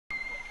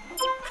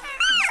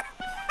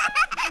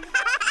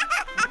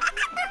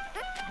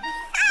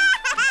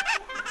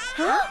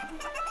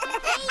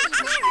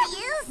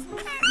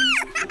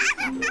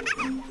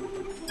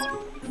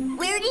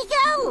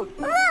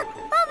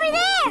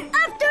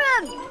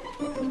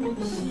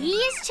He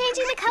is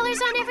changing the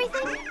colors on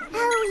everything?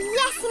 Oh,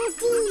 yes,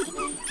 indeed.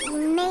 He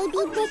may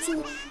be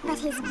bitty, but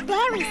his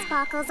berry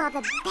sparkles are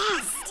the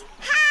best.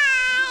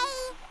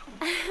 Hi!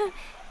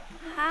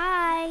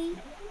 Hi.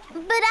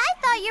 But I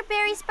thought your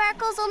berry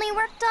sparkles only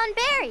worked on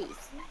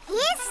berries.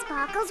 His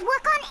sparkles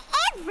work on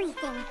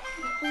everything.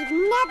 We've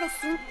never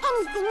seen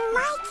anything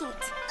like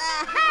it.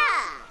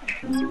 Aha!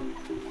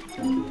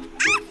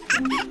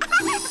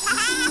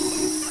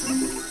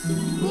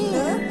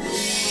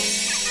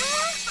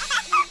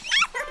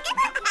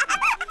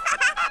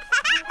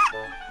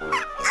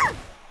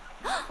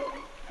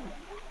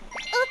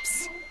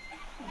 Oops.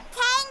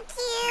 Thank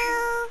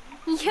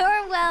you.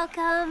 You're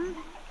welcome.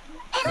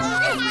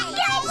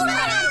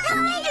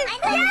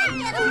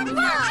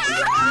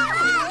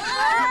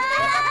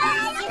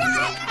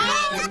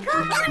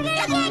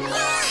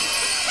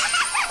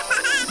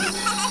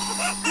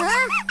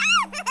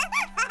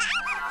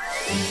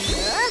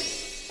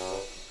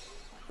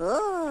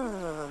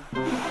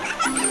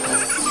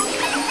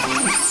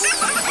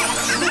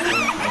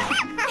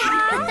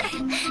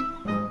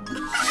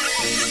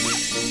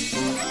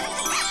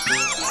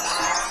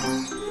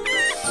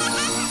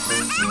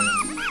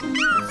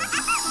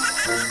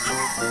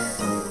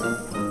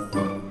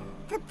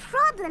 The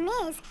problem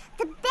is,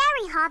 the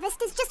berry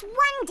harvest is just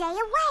one day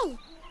away.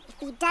 If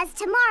he does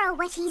tomorrow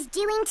what he's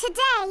doing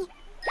today,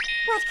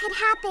 what could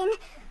happen?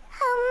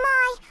 Oh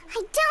my,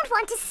 I don't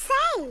want to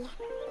say.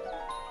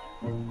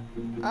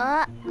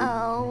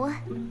 Uh-oh.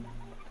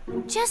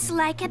 Just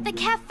like at the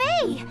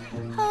cafe.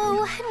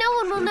 Oh, no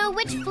one will know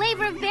which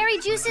flavor of berry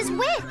juice is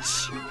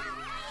which.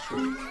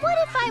 What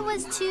if I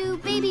was to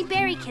baby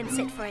Berrykin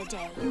sit for a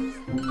day?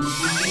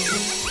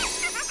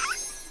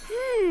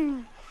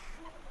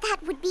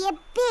 That would be a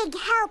big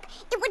help.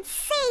 It would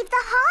save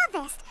the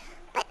harvest.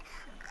 But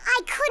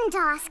I couldn't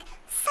ask.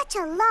 Such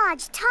a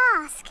large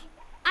task.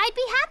 I'd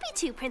be happy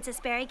to, Princess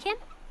Berrykin.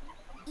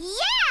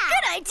 Yeah!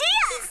 Good idea!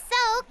 He's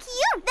so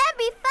cute. That'd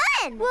be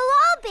fun. We'll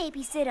all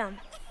babysit him.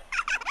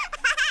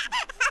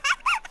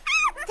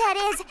 That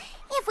is,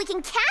 if we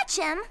can catch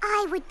him.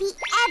 I would be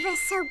ever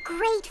so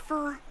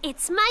grateful.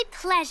 It's my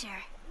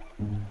pleasure.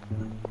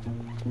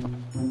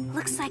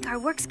 Looks like our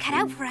work's cut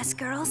out for us,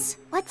 girls.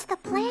 What's the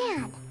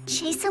plan?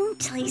 Chase him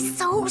till he's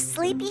so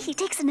sleepy he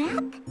takes a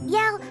nap?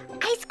 Yell,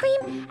 ice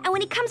cream, and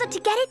when he comes up to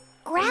get it,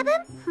 grab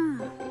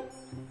him?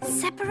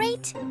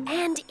 Separate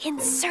and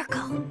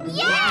encircle.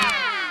 Yeah!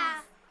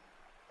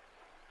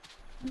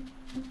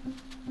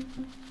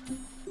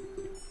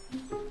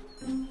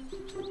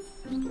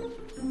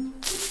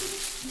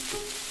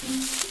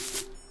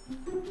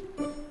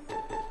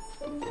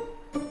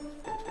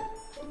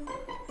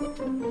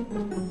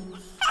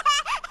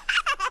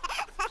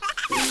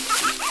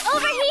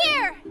 Over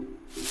here!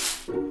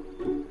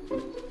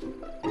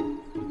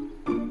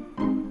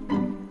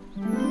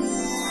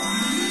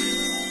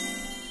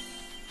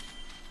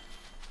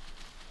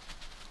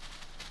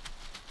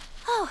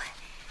 Oh,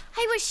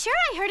 I was sure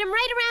I heard him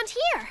right around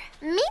here.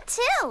 Me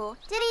too.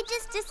 Did he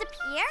just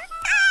disappear?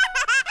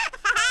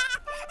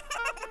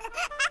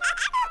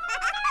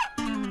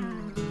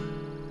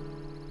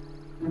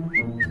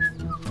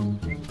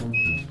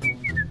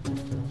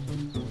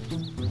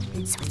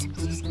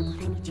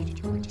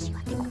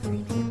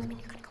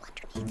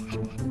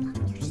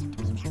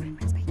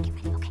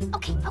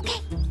 Okay.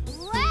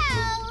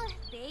 Well,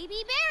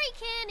 baby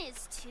Berrykin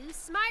is too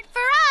smart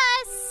for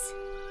us.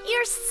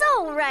 You're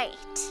so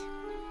right.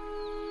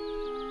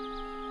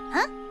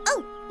 Huh?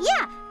 Oh,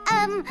 yeah.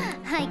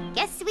 I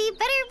guess we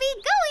better be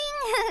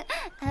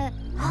going.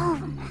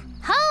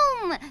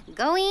 Home.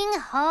 Going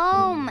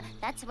home.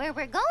 That's where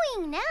we're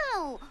going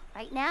now.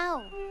 Right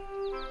now.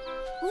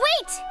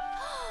 Wait!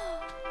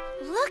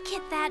 Look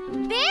at that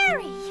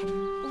berry.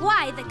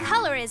 Why, the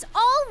color is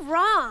all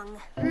wrong.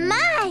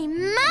 My!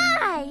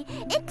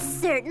 It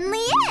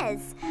certainly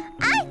is.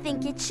 I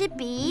think it should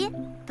be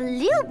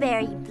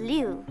blueberry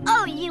blue.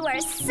 Oh, you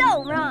are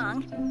so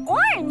wrong.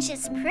 Orange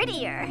is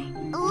prettier.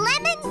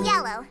 Lemon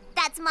yellow.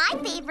 That's my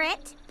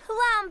favorite.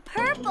 Plum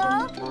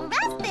purple.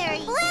 Raspberry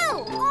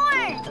blue.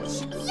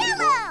 Orange.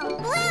 Yellow.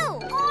 Blue.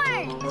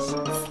 Orange.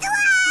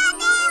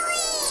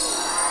 Strawberry!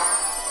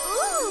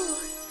 Ooh,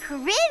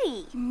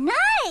 pretty.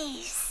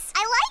 Nice.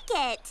 I like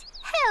it.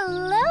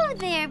 Hello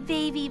there,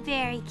 baby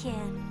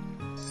Berrykin.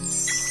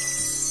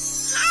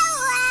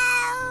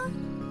 Hello.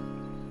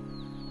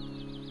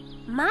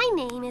 My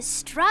name is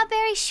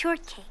Strawberry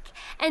Shortcake,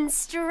 and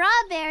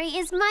strawberry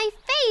is my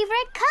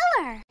favorite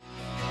color.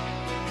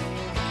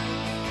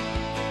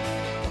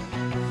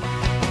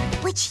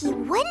 Which you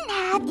wouldn't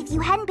have if you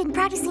hadn't been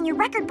practicing your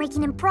record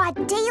breaking in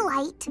broad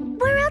daylight.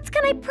 Where else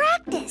can I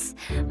practice?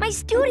 My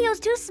studio's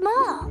too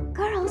small.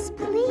 Girls,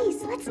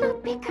 please, let's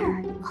not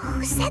bicker.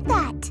 Who said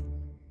that?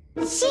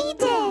 She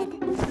did.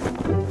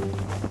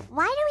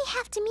 Why do we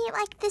have to meet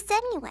like this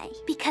anyway?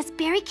 Because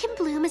Berrykin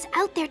Bloom is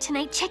out there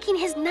tonight checking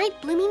his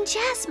night-blooming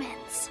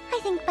jasmines. I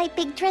think my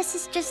big dress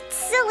is just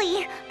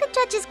silly. The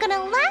judge is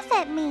gonna laugh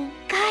at me.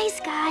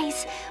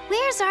 Guys,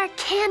 where's our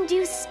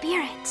can-do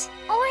spirit?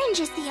 Orange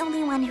is the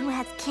only one who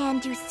has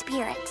can-do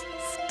spirit.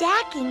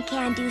 stacking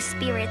can-do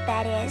spirit,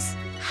 that is.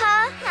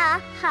 Ha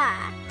ha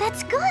ha.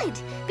 That's good,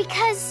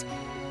 because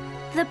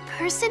the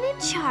person in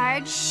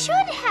charge should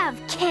have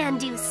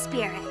can-do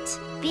spirit.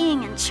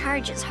 Being in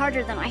charge is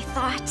harder than I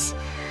thought.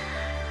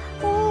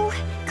 Oh,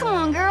 come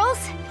on, girls.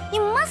 You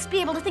must be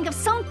able to think of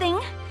something,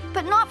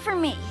 but not for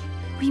me.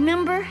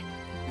 Remember,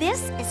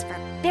 this is for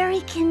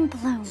Berrykin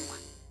Bloom.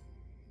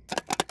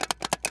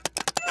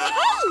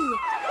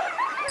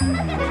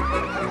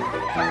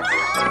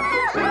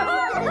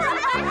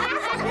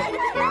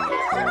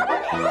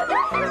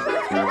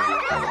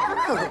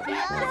 Oh,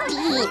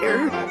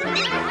 dear.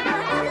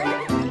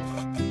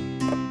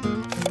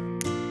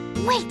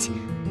 Wait,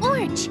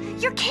 Orange,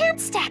 you're can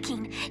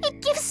stacking.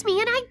 It gives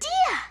me an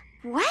idea.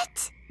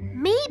 What?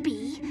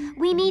 Maybe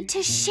we need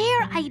to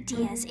share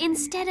ideas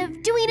instead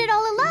of doing it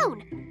all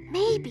alone.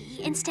 Maybe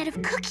instead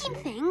of cooking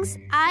things,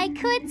 I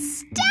could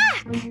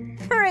stack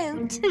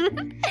fruit.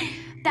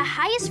 The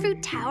highest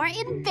fruit tower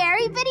in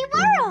Berry Bitty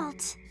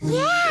World.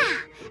 Yeah,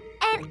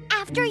 and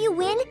after you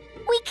win,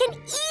 we can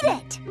eat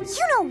it.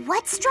 You know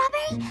what,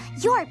 Strawberry?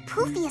 Your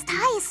poofiest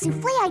highest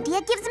souffle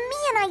idea gives me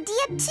an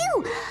idea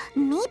too.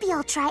 Maybe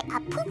I'll try a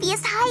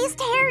poofiest highest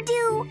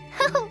hairdo.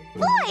 Oh,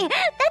 boy,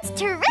 that's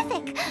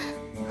terrific.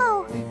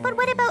 Oh, but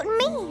what about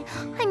me?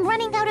 I'm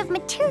running out of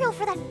material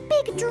for that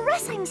big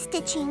dress I'm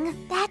stitching.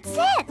 That's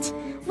it.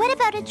 What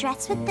about a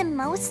dress with the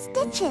most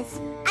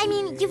stitches? I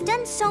mean, you've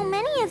done so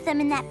many of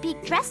them in that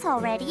big dress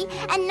already,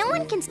 and no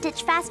one can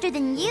stitch faster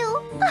than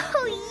you.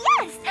 Oh,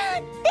 yes!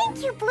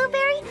 Thank you,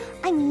 Blueberry.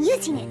 I'm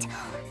using it.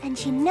 And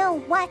you know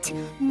what?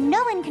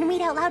 No one can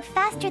read out loud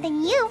faster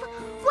than you.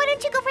 Why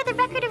don't you go for the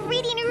record of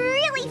reading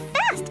really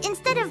fast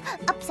instead of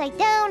upside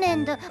down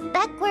and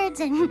backwards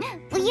and,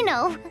 well, you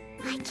know.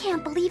 I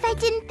can't believe I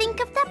didn't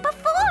think of that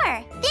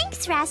before.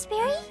 Thanks,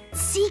 Raspberry.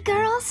 See,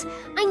 girls?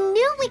 I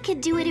knew we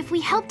could do it if we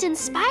helped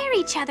inspire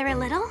each other a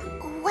little.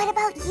 What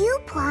about you,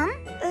 Plum?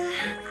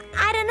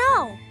 I don't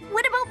know.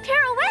 What about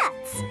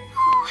pirouettes?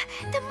 Oh,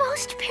 the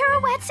most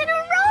pirouettes in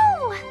a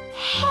row.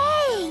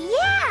 Hey,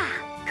 yeah.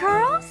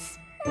 Girls,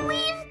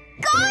 we've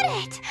got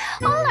it.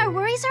 All our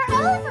worries are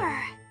over.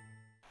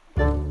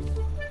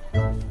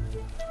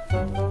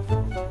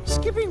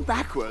 Skipping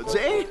backwards,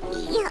 eh?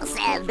 Yes,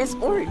 and Miss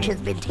Orange has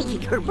been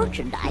taking her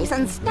merchandise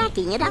and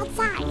stacking it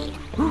outside.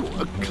 Ooh,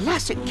 a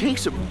classic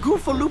case of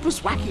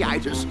goofalupus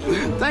wackyitis.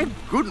 Thank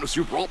goodness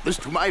you brought this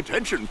to my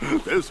attention.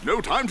 There's no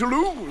time to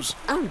lose.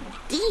 Oh,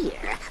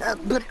 dear.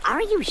 But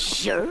are you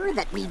sure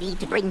that we need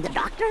to bring the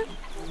doctor?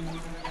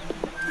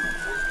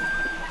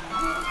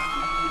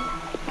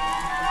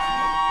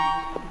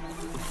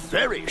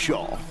 Very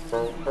sure.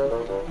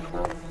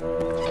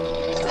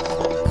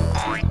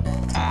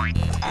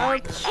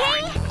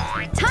 Okay,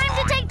 time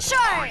to take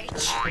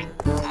charge.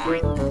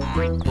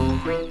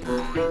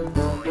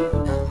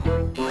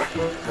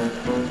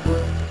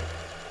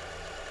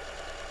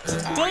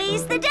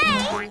 Today's the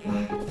day.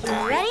 You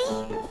ready?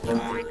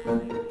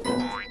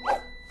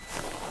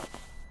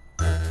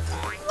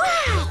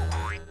 Wow!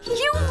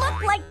 You look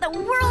like the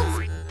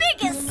world's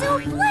biggest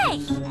souffle.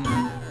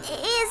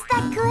 Is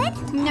that good?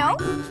 No,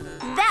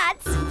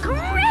 that's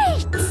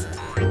great.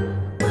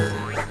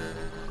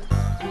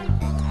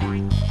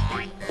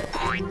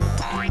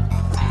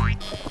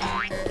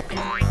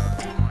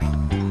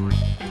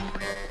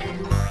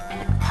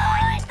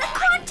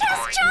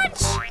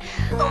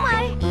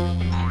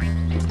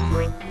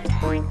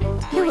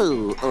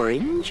 Hello,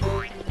 Orange.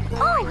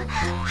 Oh,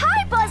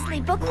 hi,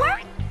 Buzzley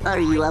Bookworm. Are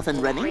you off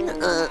and running?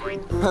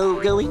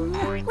 Going?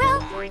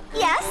 Well,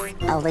 yes.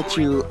 I'll let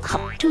you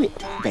hop to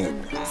it,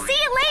 then. See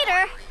you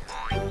later.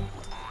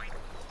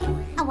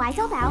 A wise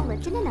old owl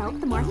lived in an oak.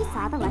 The more he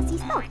saw, the less he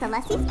spoke. The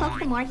less he spoke,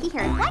 the more he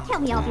heard. Why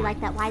can't we all be like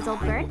that wise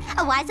old bird?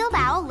 A wise old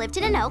owl lived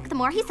in an oak. The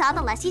more he saw,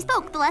 the less he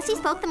spoke. The less he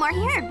spoke, the more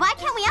he heard. Why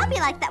can't we all be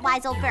like that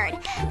wise old bird?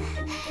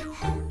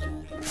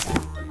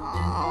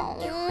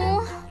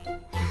 Oh,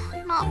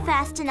 not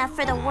fast enough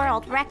for the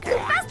world record.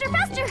 Faster,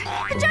 faster!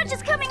 The judge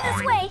is coming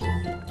this way.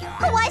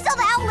 A wise old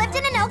owl lived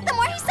in an oak. The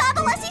more he saw,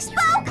 the less he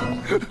spoke.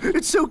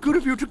 It's so good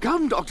of you to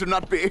come, Dr.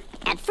 Nutby.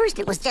 At first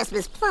it was just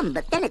Miss Plum,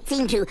 but then it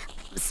seemed to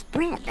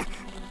spread.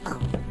 Oh,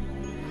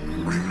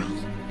 my.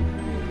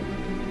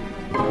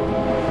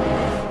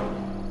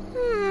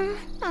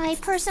 I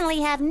personally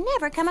have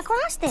never come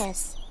across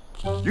this.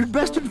 You'd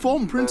best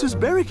inform Princess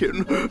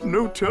Berrykin.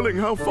 No telling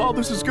how far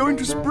this is going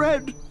to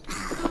spread.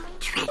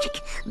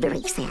 Tragic.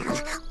 Very sad.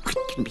 What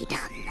can be done?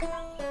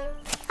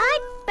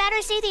 I'd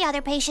better see the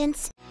other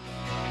patients.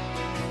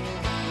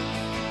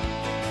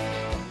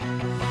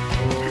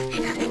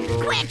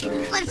 Quick!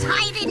 Let's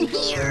hide in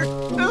here!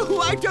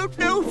 Oh, I don't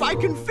know if I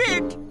can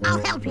fit.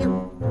 I'll help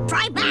you.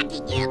 Try back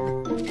again.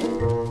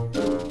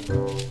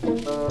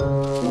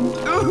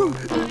 Oh,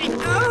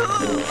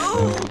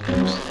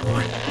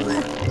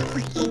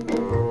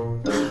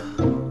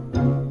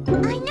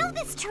 I know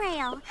this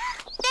trail.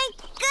 Thank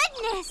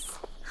goodness.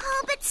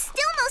 Oh, but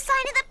still no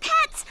sign of the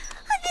pets.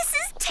 Oh, this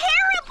is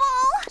terrible.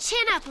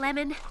 Chin up,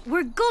 Lemon.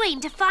 We're going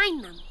to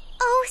find them.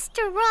 Oh,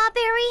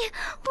 Strawberry,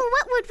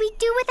 what would we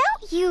do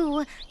without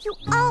you? You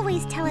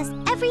always tell us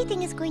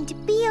everything is is going to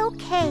be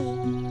okay.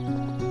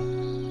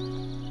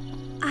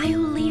 I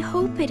only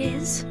hope it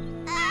is.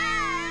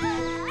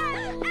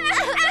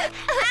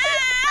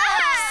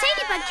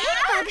 Sadybug,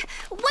 Katybug,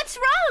 what's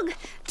wrong?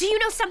 Do you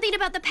know something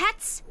about the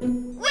pets? We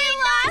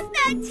lost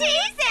the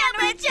tea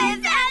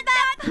sandwiches and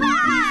the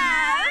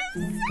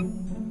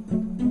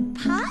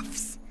puffs!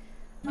 Puffs?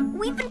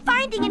 We've been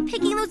finding and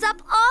picking those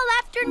up all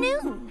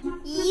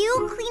afternoon.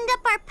 You cleaned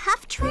up our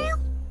puff trail?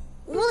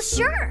 Well,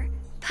 sure.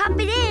 Puff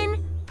it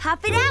in,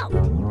 puff it out.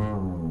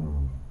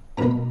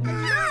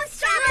 Oh,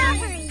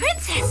 Strawberry!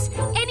 Princess,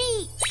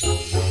 any...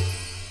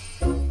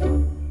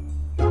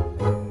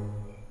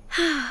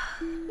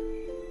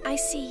 I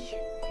see.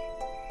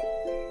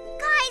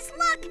 Guys,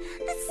 look!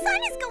 The sun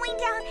is going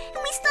down,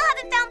 and we still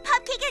haven't found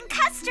Pupcake and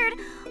Custard.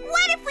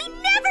 What if we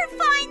never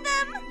find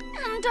them?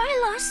 And I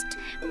lost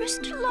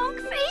Mr.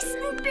 Longface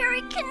and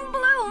Berrykin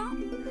Bloom.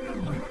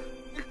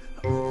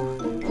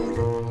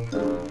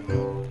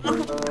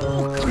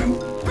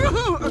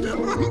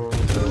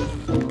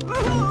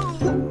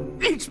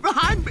 It's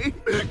behind me!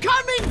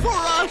 Coming for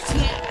us!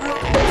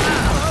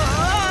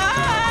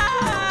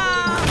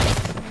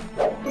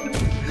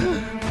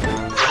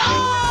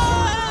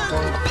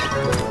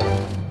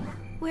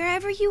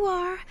 Wherever you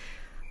are,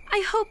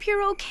 I hope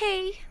you're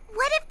okay.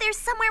 What if there's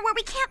somewhere where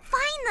we can't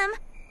find them?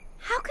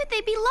 How could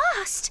they be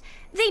lost?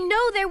 They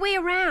know their way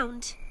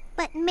around.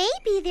 But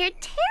maybe they're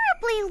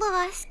terribly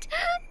lost.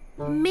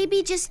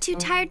 Maybe just too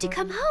tired to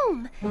come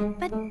home.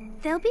 But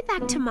they'll be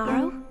back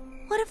tomorrow.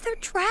 What if they're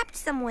trapped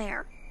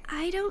somewhere?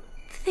 I don't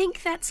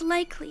think that's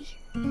likely.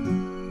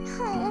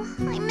 Oh,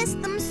 I miss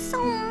them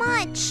so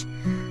much.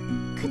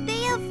 Could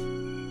they have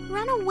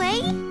run away?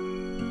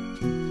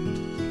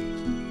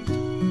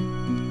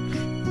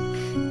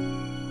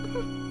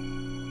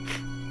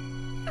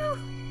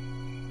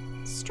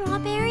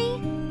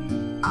 Strawberry?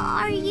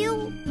 Are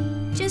you...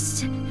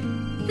 Just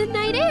the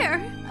night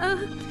air,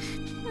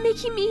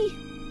 making me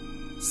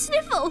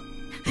sniffle.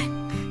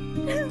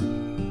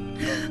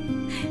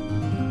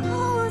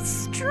 Oh,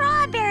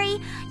 Strawberry,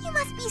 you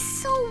must be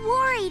so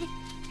worried.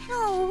 And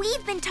all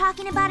we've been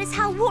talking about is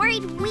how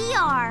worried we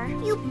are.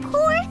 You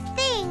poor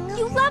thing.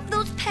 You love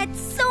those pets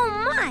so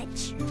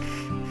much.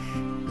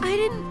 I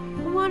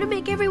didn't want to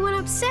make everyone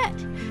upset,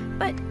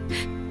 but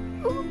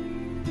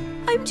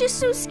I'm just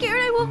so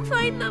scared I won't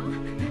find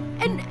them.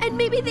 And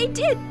maybe they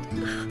did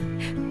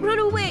run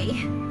away.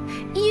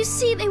 You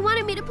see, they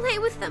wanted me to play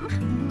with them,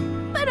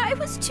 but I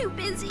was too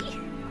busy.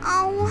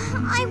 Oh,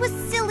 I was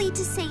silly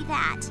to say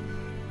that.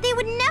 They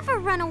would never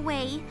run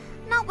away.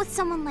 Not with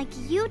someone like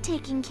you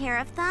taking care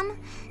of them.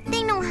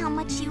 They know how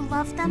much you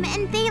love them,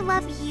 and they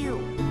love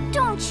you.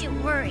 Don't you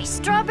worry,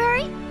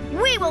 Strawberry.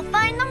 We will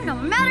find them no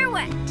matter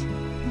what.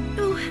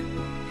 Oh,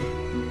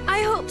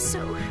 I hope so.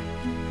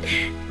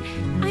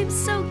 I'm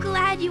so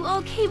glad you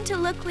all came to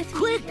look with me.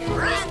 Quick,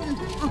 run!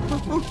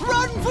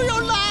 Run for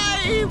your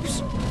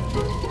lives!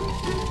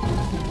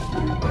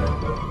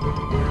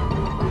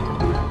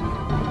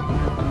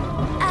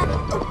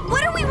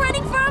 What are we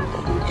running from?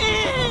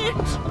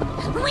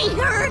 We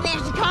heard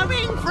it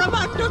coming from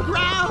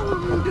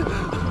underground!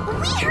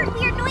 We heard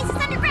weird noises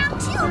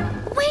underground, too.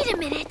 Wait a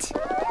minute.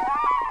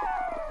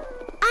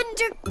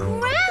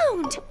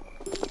 Underground!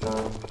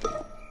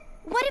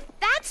 What if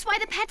that's why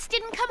the pets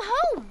didn't come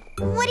home?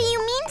 What do you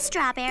mean,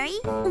 Strawberry?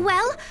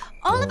 Well,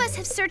 all of us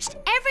have searched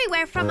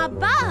everywhere from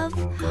above.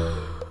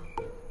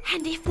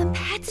 And if the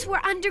pets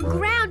were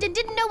underground and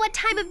didn't know what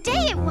time of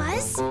day it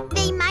was...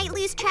 They might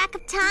lose track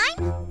of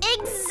time?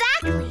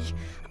 Exactly!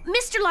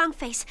 Mr.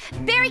 Longface,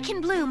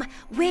 Berrykin Bloom,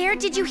 where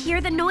did you hear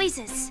the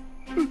noises?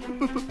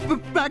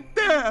 Back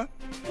there!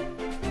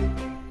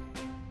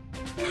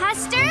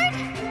 Custard?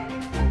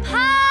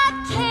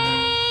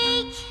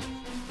 Pupcake!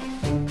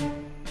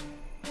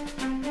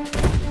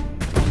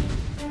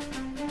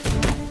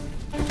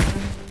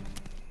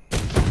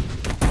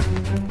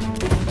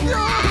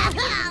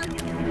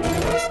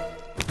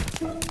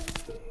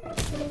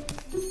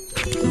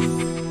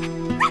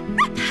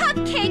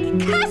 Pupcake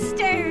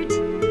Custard!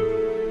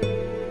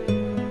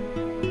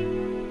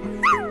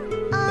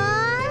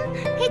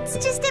 It's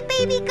just a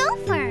baby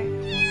gopher.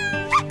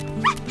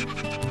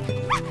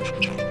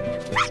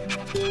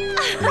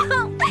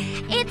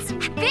 It's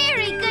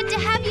very good to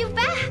have you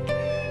back.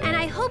 And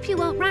I hope you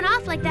won't run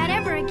off like that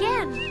ever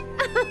again.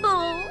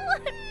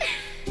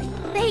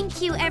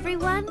 Thank you,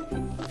 everyone,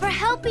 for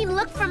helping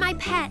look for my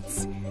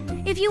pets.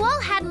 If you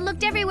all hadn't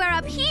looked everywhere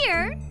up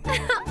here,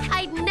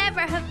 I'd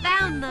never have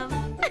found them.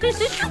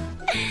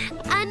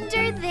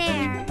 Under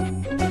there.